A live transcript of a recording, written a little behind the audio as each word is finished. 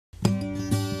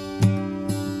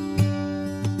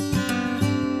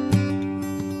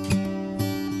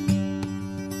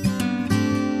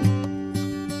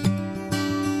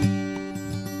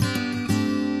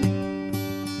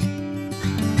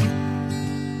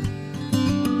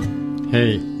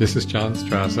Hey, this is John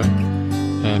Straza,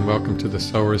 and welcome to the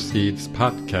Sower Seeds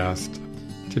podcast.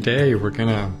 Today we're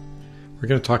gonna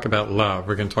talk about love.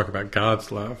 We're gonna talk about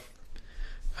God's love,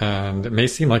 and it may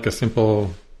seem like a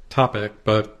simple topic,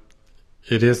 but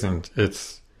it isn't.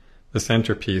 It's the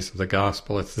centerpiece of the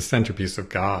gospel. It's the centerpiece of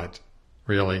God,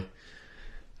 really.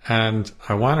 And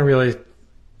I want to really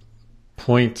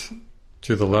point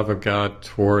to the love of God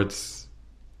towards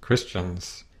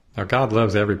Christians. Now, God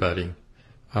loves everybody.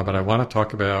 But I want to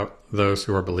talk about those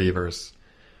who are believers,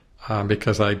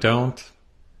 because I don't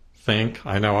think,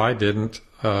 I know I didn't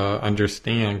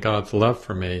understand God's love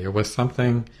for me. It was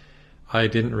something I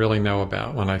didn't really know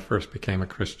about when I first became a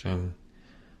Christian.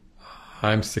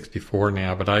 I'm 64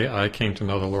 now, but I came to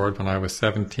know the Lord when I was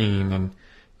 17, and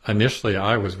initially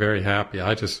I was very happy.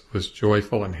 I just was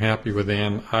joyful and happy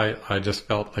within. I just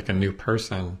felt like a new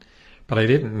person, but I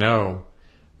didn't know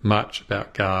much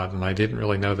about God, and I didn't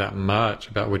really know that much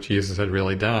about what Jesus had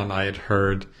really done. I had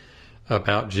heard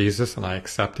about Jesus, and I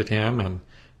accepted him,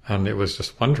 and it was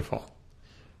just wonderful.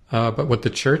 But what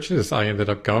the churches I ended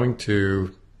up going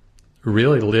to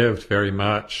really lived very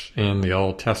much in the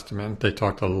Old Testament. They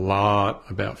talked a lot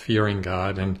about fearing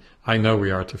God, and I know we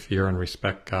are to fear and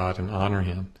respect God and honor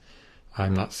him.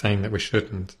 I'm not saying that we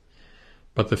shouldn't.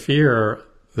 But the fear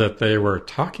that they were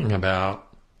talking about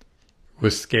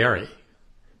was scary.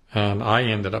 And I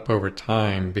ended up over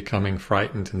time becoming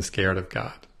frightened and scared of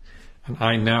God. And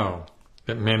I know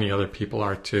that many other people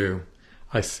are too.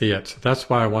 I see it. So that's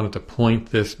why I wanted to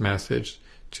point this message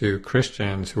to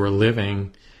Christians who are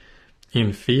living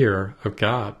in fear of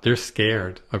God. They're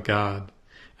scared of God.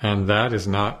 And that is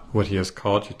not what he has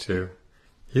called you to.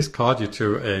 He's called you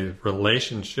to a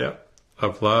relationship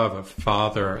of love, of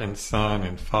father and son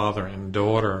and father and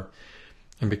daughter.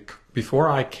 And before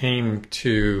I came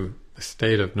to the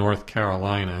state of North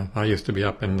Carolina, I used to be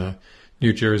up in the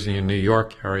New Jersey and New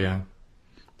York area,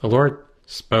 the Lord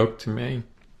spoke to me,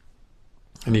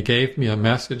 and he gave me a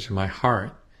message in my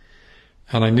heart,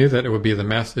 and I knew that it would be the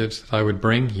message that I would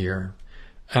bring here,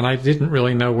 and I didn't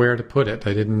really know where to put it.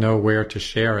 I didn't know where to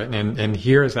share it, and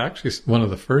here is actually one of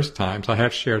the first times. I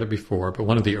have shared it before, but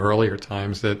one of the earlier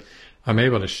times that I'm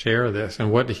able to share this.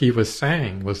 And what he was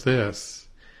saying was this,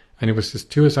 and it was just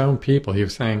to his own people. He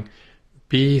was saying,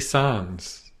 be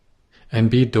sons and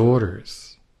be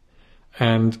daughters,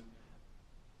 and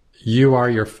you are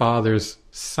your father's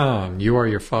son, you are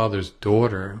your father's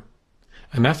daughter.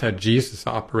 And that's how Jesus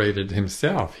operated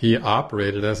himself. He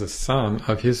operated as a son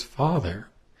of his father,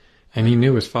 and he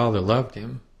knew his father loved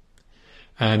him,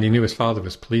 and he knew his father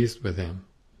was pleased with him.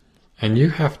 And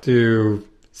you have to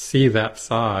see that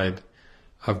side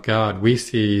of God. We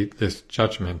see this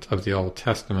judgment of the Old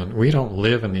Testament. We don't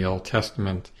live in the Old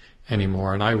Testament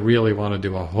anymore, and I really want to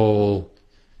do a whole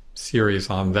series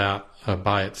on that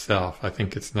by itself. I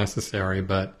think it's necessary,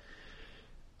 but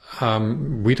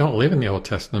we don't live in the Old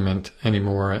Testament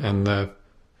anymore, and the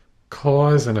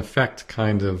cause and effect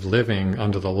kind of living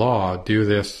under the law, do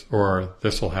this or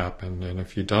this will happen, and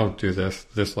if you don't do this,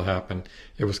 this will happen.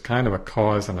 It was kind of a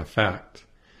cause and effect.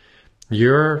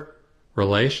 Your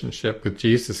relationship with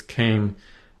Jesus came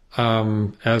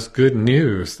as good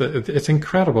news. It's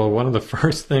incredible. One of the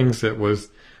first things that was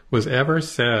ever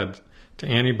said to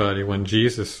anybody when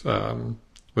Jesus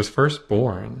was first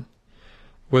born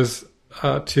was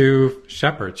to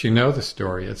shepherds. You know the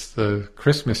story. It's the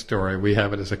Christmas story. We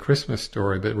have it as a Christmas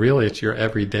story, but really it's your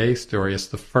everyday story. It's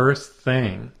the first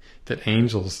thing that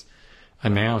angels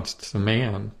announced to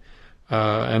man.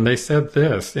 And they said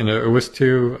this, it was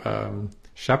to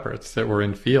shepherds that were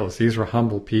in fields. These were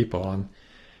humble people,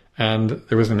 and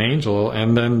there was an angel,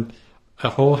 and then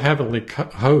a whole heavenly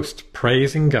host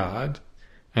praising God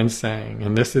and saying,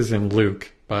 and this is in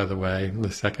Luke, by the way,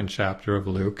 the second chapter of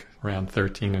Luke, around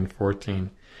 13 and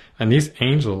 14. And these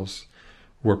angels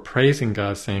were praising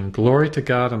God, saying, glory to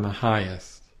God in the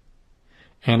highest,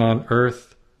 and on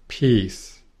earth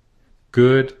peace,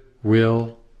 good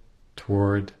will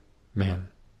toward men.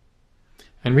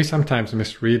 And we sometimes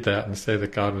misread that and say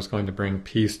that God was going to bring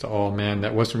peace to all men.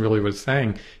 That wasn't really what he was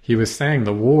saying. He was saying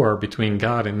the war between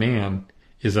God and man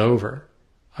is over.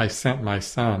 I sent my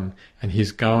son, and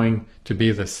he's going to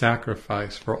be the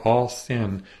sacrifice for all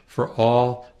sin, for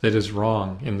all that is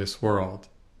wrong in this world,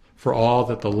 for all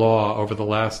that the law over the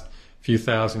last few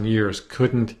thousand years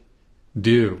couldn't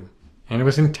do. And it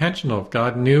was intentional.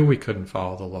 God knew we couldn't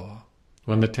follow the law.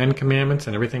 When the Ten Commandments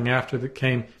and everything after that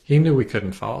came, he knew we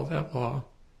couldn't follow that law.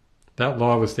 That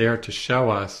law was there to show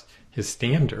us his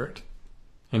standard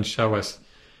and show us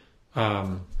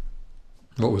what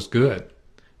was good.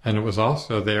 And it was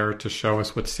also there to show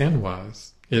us what sin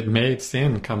was. It made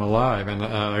sin come alive, and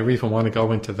I even want to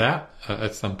go into that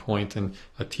at some point in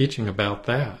a teaching about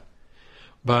that.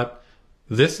 But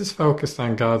this is focused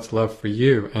on God's love for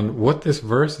you, and what this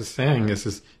verse is saying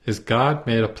is God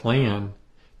made a plan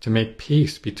to make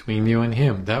peace between you and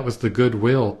him. That was the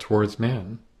goodwill towards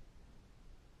men.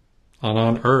 And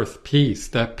on earth, peace.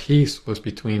 That peace was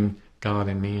between God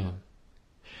and man.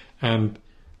 And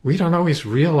we don't always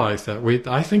realize that.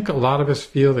 I think a lot of us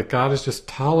feel that God is just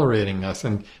tolerating us,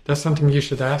 and that's something you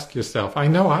should ask yourself. I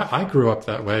know I grew up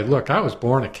that way. Look, I was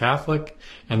born a Catholic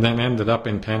and then ended up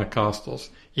in Pentecostals.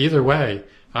 Either way,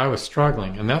 I was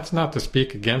struggling, and that's not to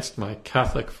speak against my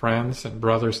Catholic friends and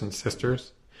brothers and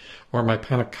sisters, or my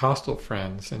Pentecostal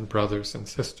friends and brothers and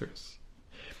sisters.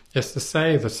 It's to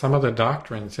say that some of the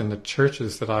doctrines in the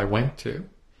churches that I went to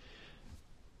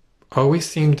always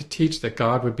seemed to teach that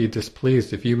God would be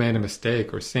displeased if you made a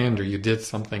mistake or sinned or you did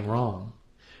something wrong.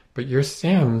 But your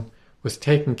sin was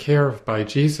taken care of by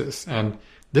Jesus, and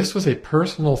this was a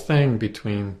personal thing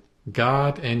between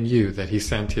God and you that he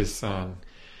sent his Son.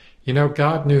 You know,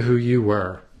 God knew who you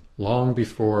were long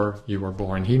before you were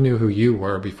born. He knew who you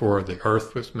were before the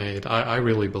earth was made. I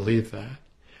really believe that.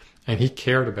 And he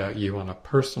cared about you on a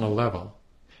personal level.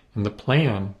 And the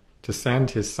plan to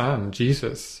send his Son,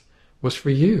 Jesus, was for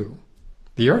you.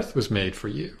 The earth was made for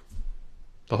you.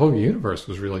 The whole universe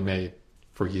was really made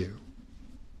for you.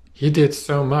 He did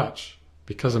so much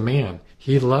because of man.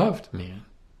 He loved man.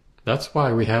 That's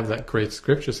why we have that great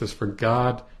scripture that says, for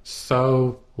God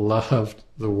so loved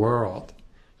the world.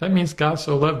 That means God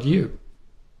so loved you.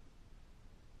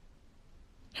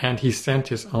 And he sent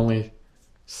his only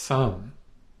Son,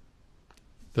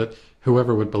 that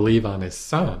whoever would believe on his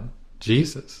Son,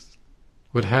 Jesus,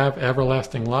 would have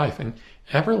everlasting life. And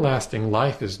everlasting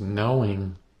life is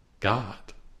knowing God.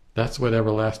 That's what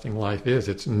everlasting life is.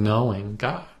 It's knowing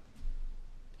God.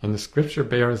 And the scripture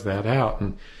bears that out.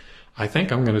 And I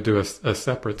think I'm going to do a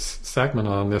separate segment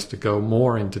on this to go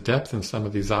more into depth in some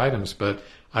of these items, but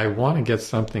I want to get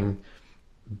something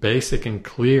basic and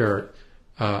clear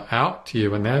out to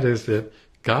you, and that is that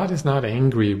God is not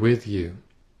angry with you.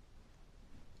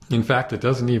 In fact, it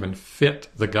doesn't even fit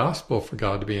the gospel for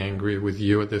God to be angry with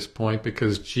you at this point,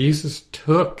 because Jesus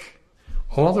took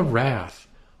all the wrath,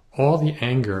 all the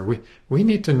anger. We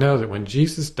need to know that when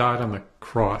Jesus died on the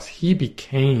cross, he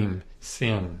became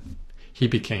sin. He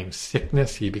became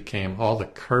sickness. He became all the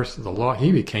curse of the law.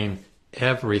 He became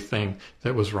everything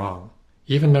that was wrong,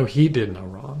 even though he did no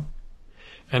wrong.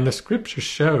 And the scripture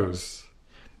shows,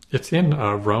 it's in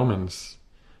Romans,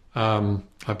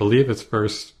 I believe it's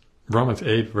Romans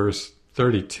 8, verse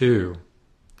 32.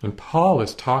 And Paul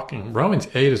is talking. Romans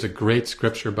 8 is a great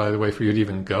scripture, by the way, for you to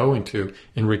even go into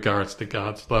in regards to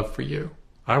God's love for you.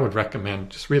 I would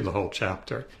recommend just read the whole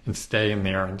chapter and stay in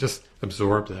there and just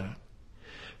absorb that.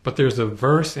 But there's a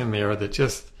verse in there that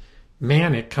just,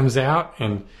 man, it comes out,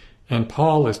 and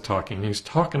Paul is talking. He's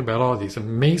talking about all these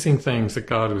amazing things that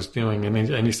God was doing.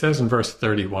 And he says in verse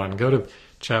 31, go to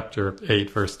chapter 8,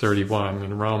 verse 31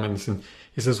 in Romans, and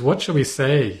he says, what shall we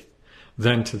say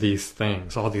then to these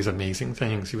things, all these amazing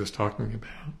things he was talking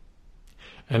about?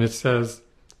 And it says,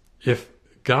 if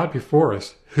God be for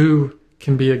us, who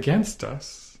can be against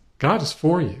us? God is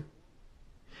for you.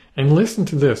 And listen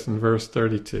to this in verse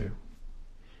 32.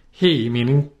 He,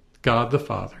 meaning God the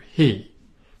Father, he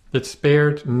that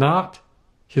spared not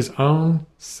his own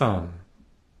Son,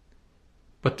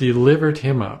 but delivered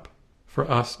him up for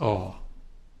us all,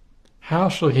 how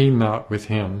shall he not with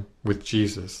him, with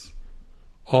Jesus,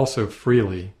 also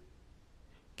freely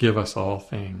give us all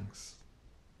things?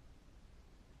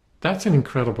 That's an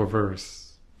incredible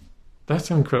verse. That's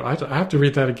incredible. I have to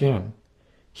read that again.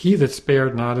 He that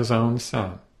spared not his own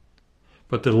Son,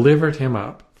 but delivered him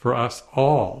up for us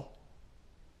all.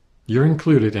 You're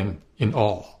included in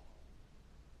all.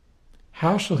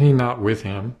 How shall he not with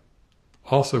him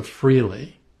also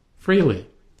freely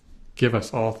give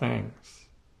us all things?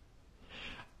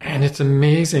 And it's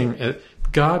amazing.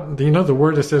 God, you know the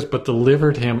word that says, but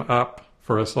delivered him up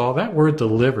for us all. That word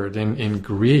delivered in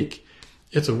Greek,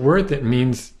 it's a word that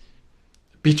means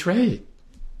betrayed,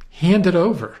 handed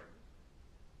over,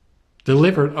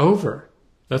 delivered over.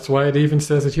 That's why it even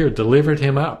says it here, delivered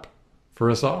him up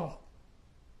for us all.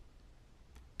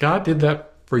 God did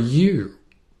that for you.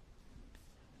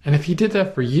 And if he did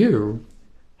that for you,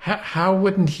 how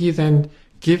wouldn't he then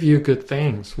give you good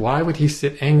things? Why would he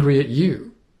sit angry at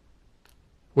you?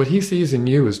 What he sees in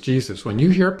you is Jesus. When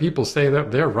you hear people say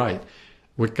that, they're right.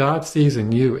 What God sees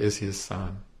in you is his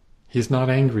Son. He's not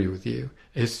angry with you.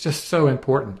 It's just so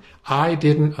important. I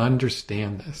didn't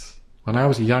understand this. When I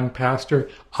was a young pastor,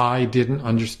 I didn't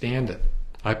understand it.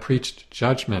 I preached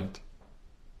judgment.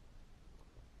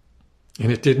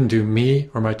 And it didn't do me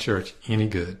or my church any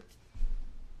good.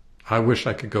 I wish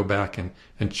I could go back and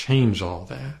change all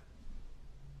that.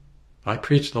 I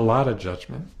preached a lot of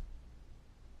judgment.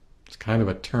 It's kind of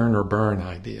a turn or burn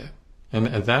idea. And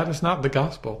that is not the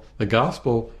gospel. The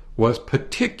gospel was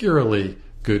particularly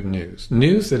good news.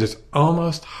 News that is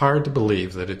almost hard to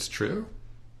believe that it's true.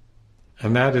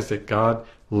 And that is that God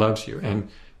loves you. And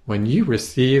when you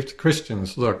received,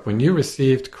 Christians, look, when you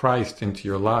received Christ into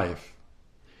your life,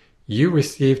 you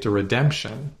received a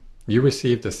redemption. You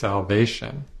received a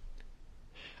salvation.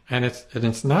 And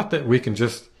it's not that we can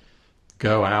just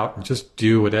go out and just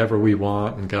do whatever we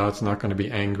want and God's not going to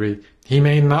be angry. He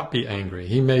may not be angry.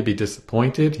 He may be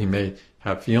disappointed. He may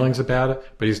have feelings about it,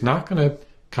 but he's not going to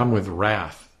come with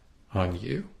wrath on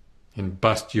you and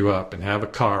bust you up and have a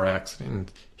car accident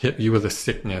and hit you with a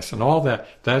sickness and all that.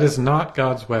 That is not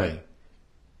God's way.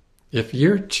 If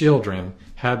your children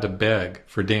had to beg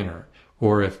for dinner,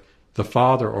 or if the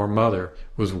father or mother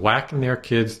was whacking their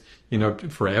kids,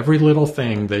 for every little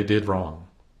thing they did wrong,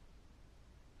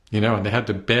 and they had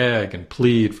to beg and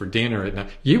plead for dinner at night,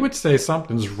 you would say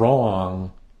something's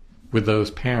wrong with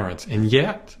those parents. And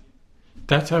yet,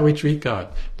 that's how we treat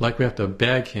God. Like we have to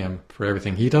beg him for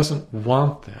everything. He doesn't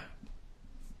want that.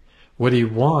 What he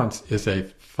wants is a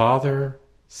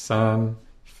father-son,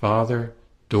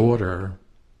 father-daughter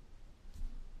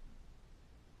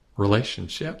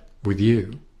relationship with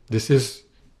you. This is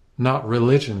not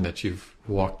religion that you've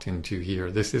walked into here.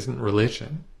 This isn't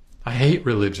religion. I hate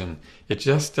religion. It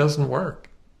just doesn't work.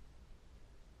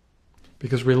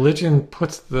 Because religion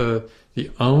puts the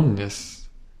onus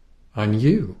on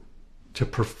you to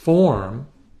perform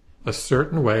a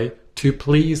certain way to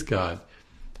please God.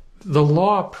 The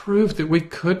law proved that we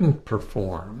couldn't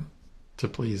perform to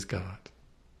please God.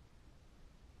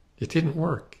 It didn't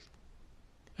work.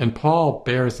 And Paul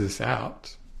bears this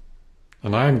out.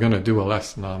 And I'm going to do a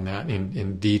lesson on that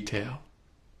in detail.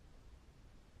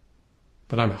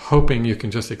 But I'm hoping you can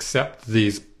just accept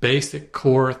these basic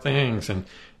core things.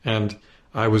 And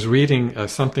I was reading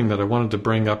something that I wanted to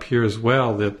bring up here as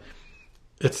well, that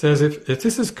it says, if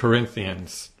this is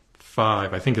Corinthians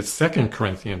 5, I think it's 2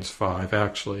 Corinthians 5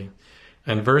 actually,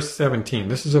 and verse 17.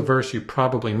 This is a verse you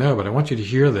probably know, but I want you to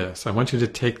hear this. I want you to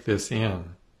take this in.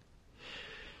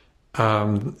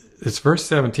 It's verse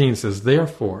 17 says,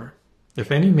 therefore, if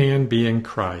any man be in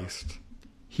Christ,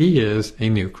 he is a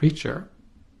new creature.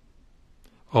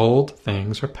 Old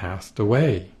things are passed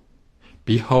away.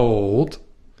 Behold,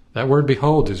 that word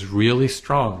behold is really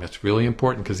strong. That's really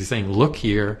important because he's saying, look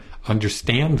here,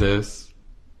 understand this.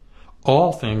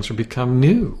 All things are become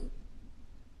new.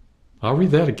 I'll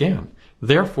read that again.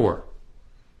 Therefore,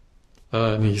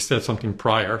 and he said something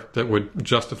prior that would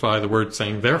justify the word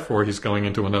saying therefore. He's going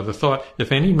into another thought.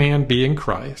 If any man be in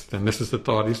Christ, and this is the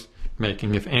thought he's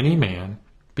making, if any man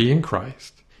be in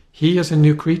Christ, he is a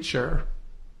new creature.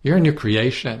 You're a new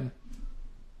creation.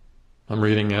 I'm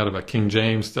reading out of a King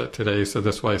James today, so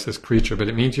that's why it says creature, but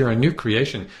it means you're a new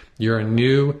creation. You're a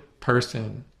new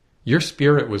person. Your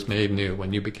spirit was made new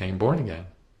when you became born again.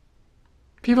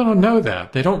 People don't know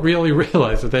that. They don't really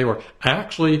realize that they were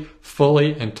actually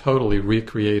fully and totally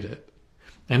recreated.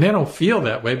 And they don't feel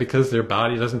that way because their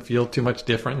body doesn't feel too much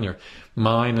different, and their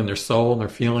mind and their soul and their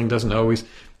feeling doesn't always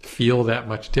feel that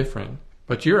much different.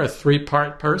 But you're a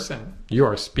three-part person. You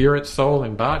are spirit, soul,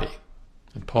 and body.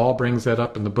 And Paul brings that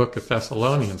up in the book of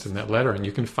Thessalonians in that letter, and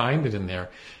you can find it in there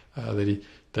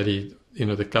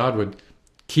that God would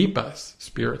keep us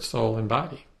spirit, soul, and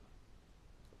body.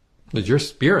 That your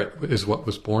spirit is what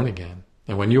was born again.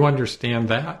 And when you understand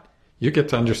that, you get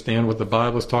to understand what the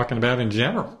Bible is talking about in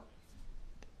general.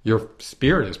 Your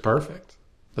spirit is perfect.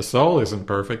 The soul isn't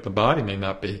perfect. The body may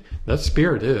not be. That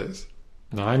spirit is.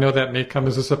 Now, I know that may come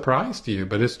as a surprise to you,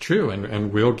 but it's true,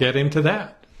 and we'll get into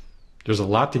that. There's a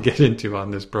lot to get into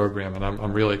on this program, and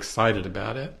I'm really excited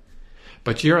about it.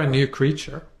 But you're a new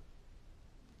creature.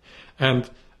 And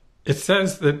it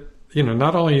says that,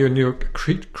 not only are you a new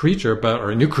creature,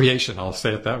 or a new creation, I'll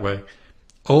say it that way.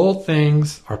 Old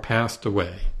things are passed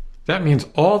away. That means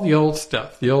all the old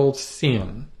stuff, the old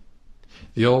sin,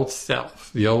 the old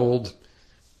self, the old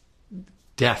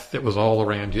death that was all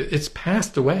around you, it's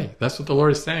passed away. That's what the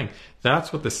Lord is saying.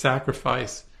 That's what the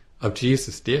sacrifice of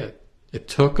Jesus did. It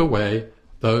took away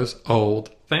those old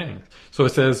things. So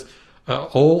it says,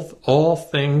 all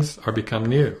things are become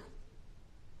new.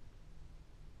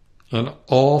 And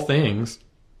all things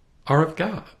are of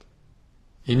God.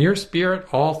 In your spirit,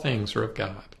 all things are of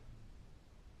God.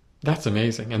 That's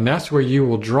amazing. And that's where you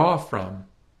will draw from.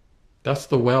 That's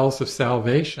the wells of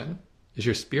salvation, is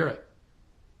your spirit.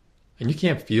 And you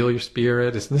can't feel your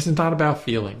spirit. This is not about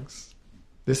feelings.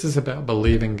 This is about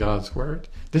believing God's word.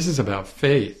 This is about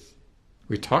faith.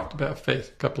 We talked about faith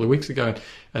a couple of weeks ago,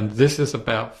 and this is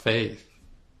about faith.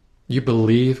 You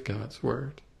believe God's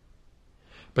word.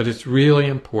 But it's really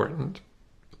important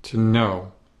to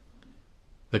know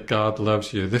that God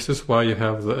loves you. This is why you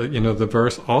have the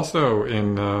verse also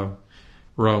in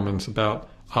Romans about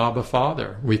Abba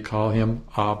Father. We call him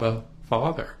Abba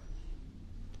Father.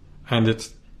 And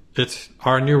it's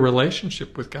our new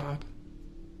relationship with God.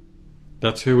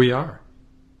 That's who we are.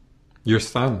 Your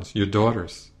sons, your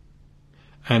daughters.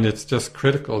 And it's just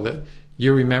critical that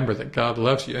you remember that God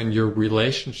loves you and your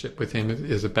relationship with him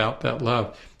is about that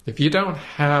love. If you don't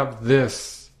have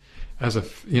this as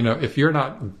if you're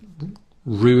not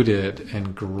rooted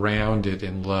and grounded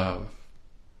in love,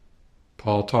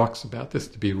 Paul talks about this,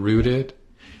 to be rooted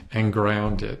and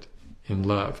grounded in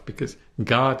love, because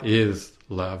God is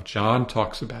love. John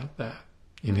talks about that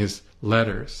in his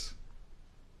letters,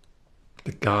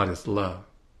 that God is love.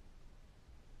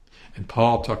 And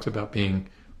Paul talks about being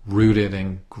rooted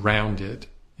and grounded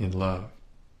in love.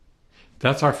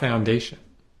 That's our foundation.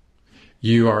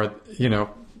 You are,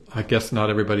 I guess not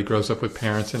everybody grows up with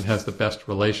parents and has the best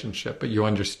relationship, but you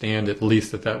understand at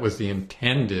least that was the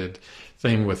intended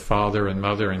thing with father and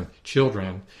mother and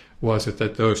children, was it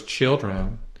that those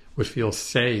children would feel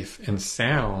safe and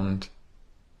sound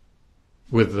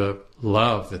with the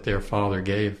love that their father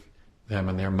gave them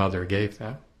and their mother gave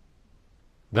them.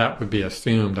 That would be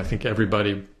assumed. I think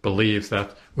everybody believes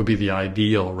that would be the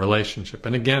ideal relationship.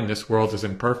 And again, this world is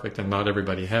imperfect and not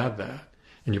everybody had that.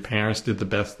 And your parents did the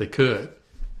best they could.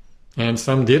 And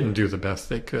some didn't do the best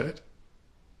they could.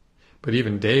 But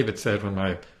even David said, when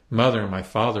my mother and my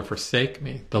father forsake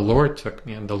me, the Lord took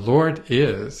me. And the Lord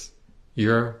is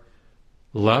your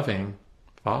loving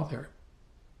Father.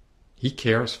 He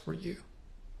cares for you.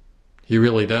 He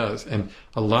really does. And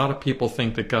a lot of people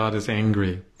think that God is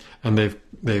angry. And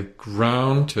they've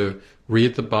grown to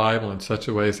read the Bible in such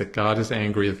a way that God is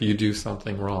angry if you do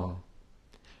something wrong.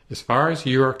 As far as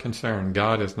you are concerned,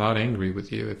 God is not angry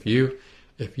with you.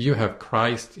 If you have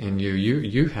Christ in you,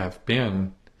 you have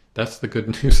been. That's the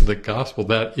good news of the gospel.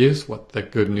 That is what the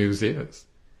good news is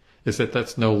that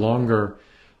that's no longer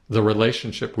the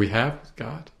relationship we have with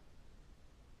God.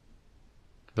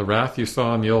 The wrath you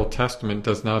saw in the Old Testament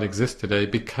does not exist today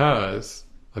because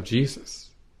of Jesus.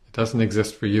 It doesn't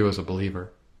exist for you as a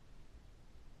believer.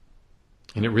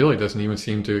 And it really doesn't even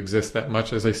seem to exist that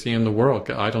much as I see in the world.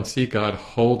 I don't see God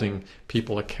holding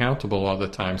people accountable all the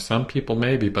time. Some people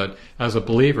maybe, but as a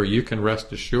believer, you can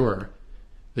rest assured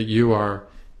that you are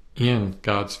in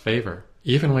God's favor,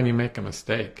 even when you make a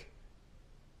mistake.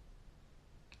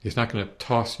 He's not going to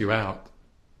toss you out.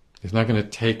 He's not going to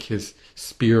take his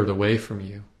spirit away from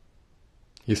you.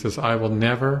 He says, I will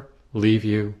never leave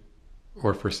you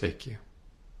or forsake you.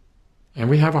 And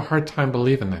we have a hard time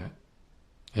believing that.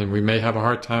 And we may have a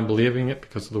hard time believing it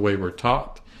because of the way we're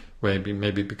taught,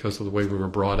 maybe because of the way we were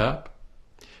brought up.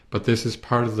 But this is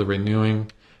part of the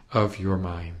renewing of your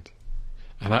mind.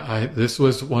 And this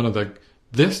was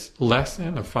this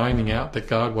lesson of finding out that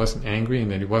God wasn't angry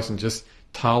and that he wasn't just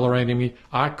tolerating me.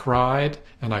 I cried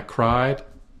and I cried.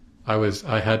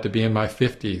 I had to be in my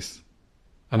 50s.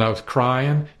 And I was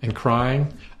crying and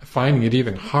crying, finding it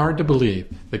even hard to believe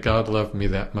that God loved me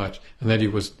that much and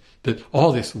that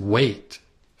all this weight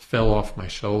fell off my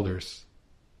shoulders.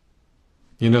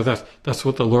 That's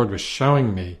what the Lord was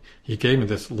showing me. He gave me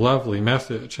this lovely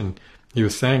message, and he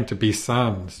was saying to be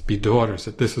sons, be daughters,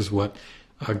 that this is what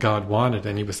God wanted.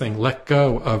 And he was saying, let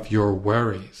go of your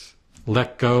worries,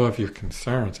 let go of your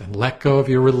concerns, and let go of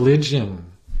your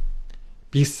religion.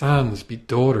 Be sons, be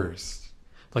daughters.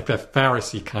 Like that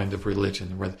Pharisee kind of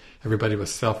religion where everybody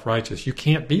was self-righteous. You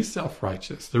can't be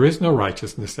self-righteous. There is no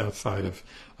righteousness outside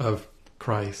of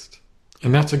Christ.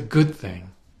 And that's a good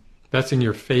thing. That's in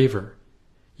your favor.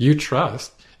 You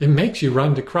trust. It makes you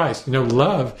run to Christ.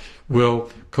 Love will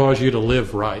cause you to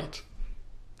live right.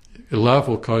 Love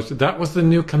will cause you. That was the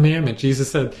new commandment.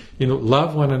 Jesus said,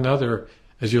 love one another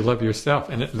as you love yourself.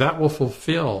 And that will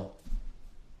fulfill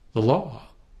the law.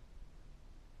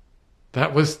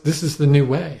 This is the new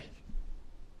way.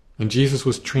 And Jesus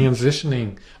was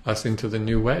transitioning us into the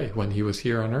new way when he was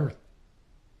here on earth.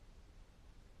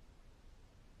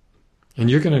 And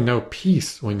you're going to know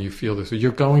peace when you feel this.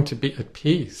 You're going to be at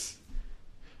peace.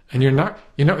 And you're not,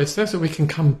 it says that we can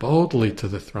come boldly to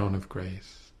the throne of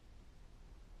grace.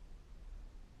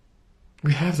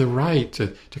 We have the right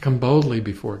to come boldly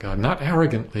before God, not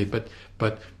arrogantly, but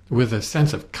with a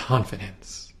sense of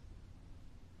confidence.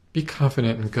 Be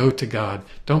confident and go to God.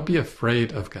 Don't be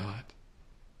afraid of God.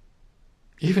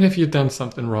 Even if you've done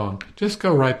something wrong, just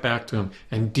go right back to him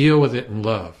and deal with it in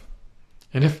love.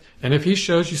 And if he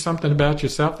shows you something about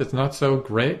yourself that's not so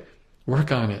great,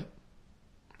 work on it.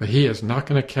 But he is not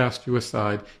going to cast you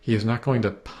aside. He is not going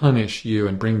to punish you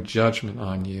and bring judgment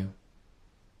on you.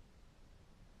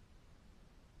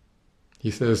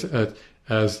 He says,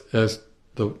 as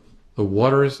the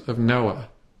waters of Noah,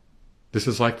 this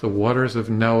is like the waters of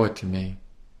Noah to me,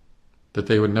 that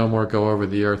they would no more go over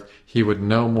the earth. He would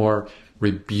no more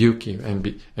rebuke you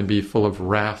and be full of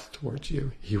wrath towards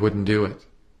you. He wouldn't do it.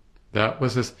 That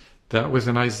was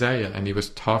in Isaiah, and he was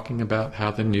talking about how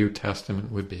the New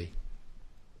Testament would be.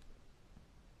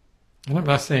 And I'm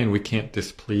not saying we can't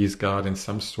displease God in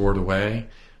some sort of way.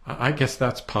 I guess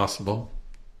that's possible.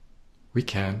 We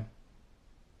can.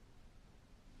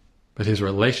 But his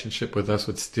relationship with us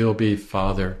would still be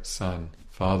father-son,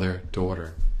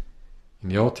 father-daughter. In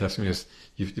the Old Testament,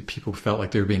 people felt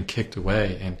like they were being kicked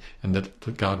away and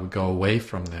that God would go away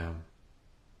from them.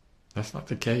 That's not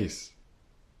the case.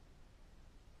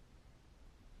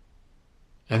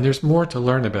 And there's more to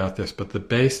learn about this, but the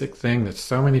basic thing that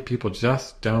so many people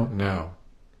just don't know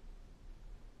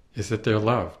is that they're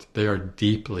loved. They are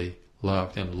deeply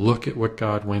loved. And look at what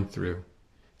God went through,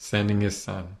 sending his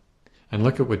Son. And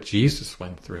look at what Jesus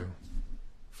went through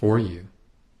for you.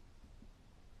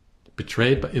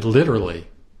 Betrayed, literally,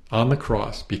 on the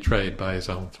cross, betrayed by his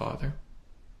own Father.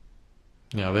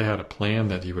 Now, they had a plan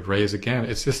that he would raise again.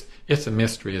 It's a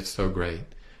mystery. It's so great.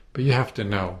 But you have to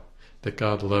know that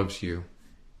God loves you.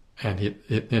 And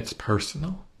it's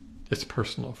personal. It's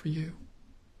personal for you.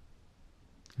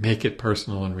 Make it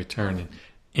personal in return, and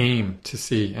aim to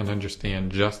see and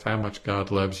understand just how much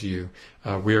God loves you.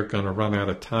 We are going to run out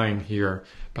of time here,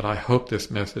 but I hope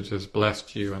this message has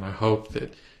blessed you, and I hope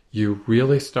that you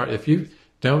really start. If you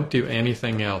don't do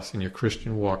anything else in your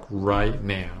Christian walk right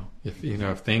now, if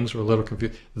things were a little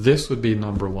confused, this would be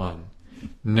number one.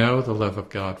 Know the love of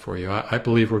God for you. I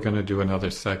believe we're going to do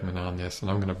another segment on this, and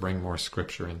I'm going to bring more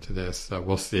scripture into this.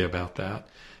 We'll see about that.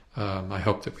 I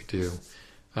hope that we do.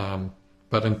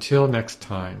 But until next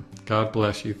time, God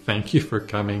bless you. Thank you for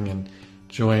coming and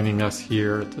joining us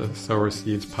here at the Sower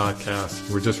Seeds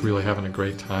podcast. We're just really having a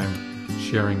great time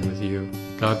sharing with you.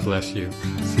 God bless you.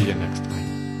 See you next time.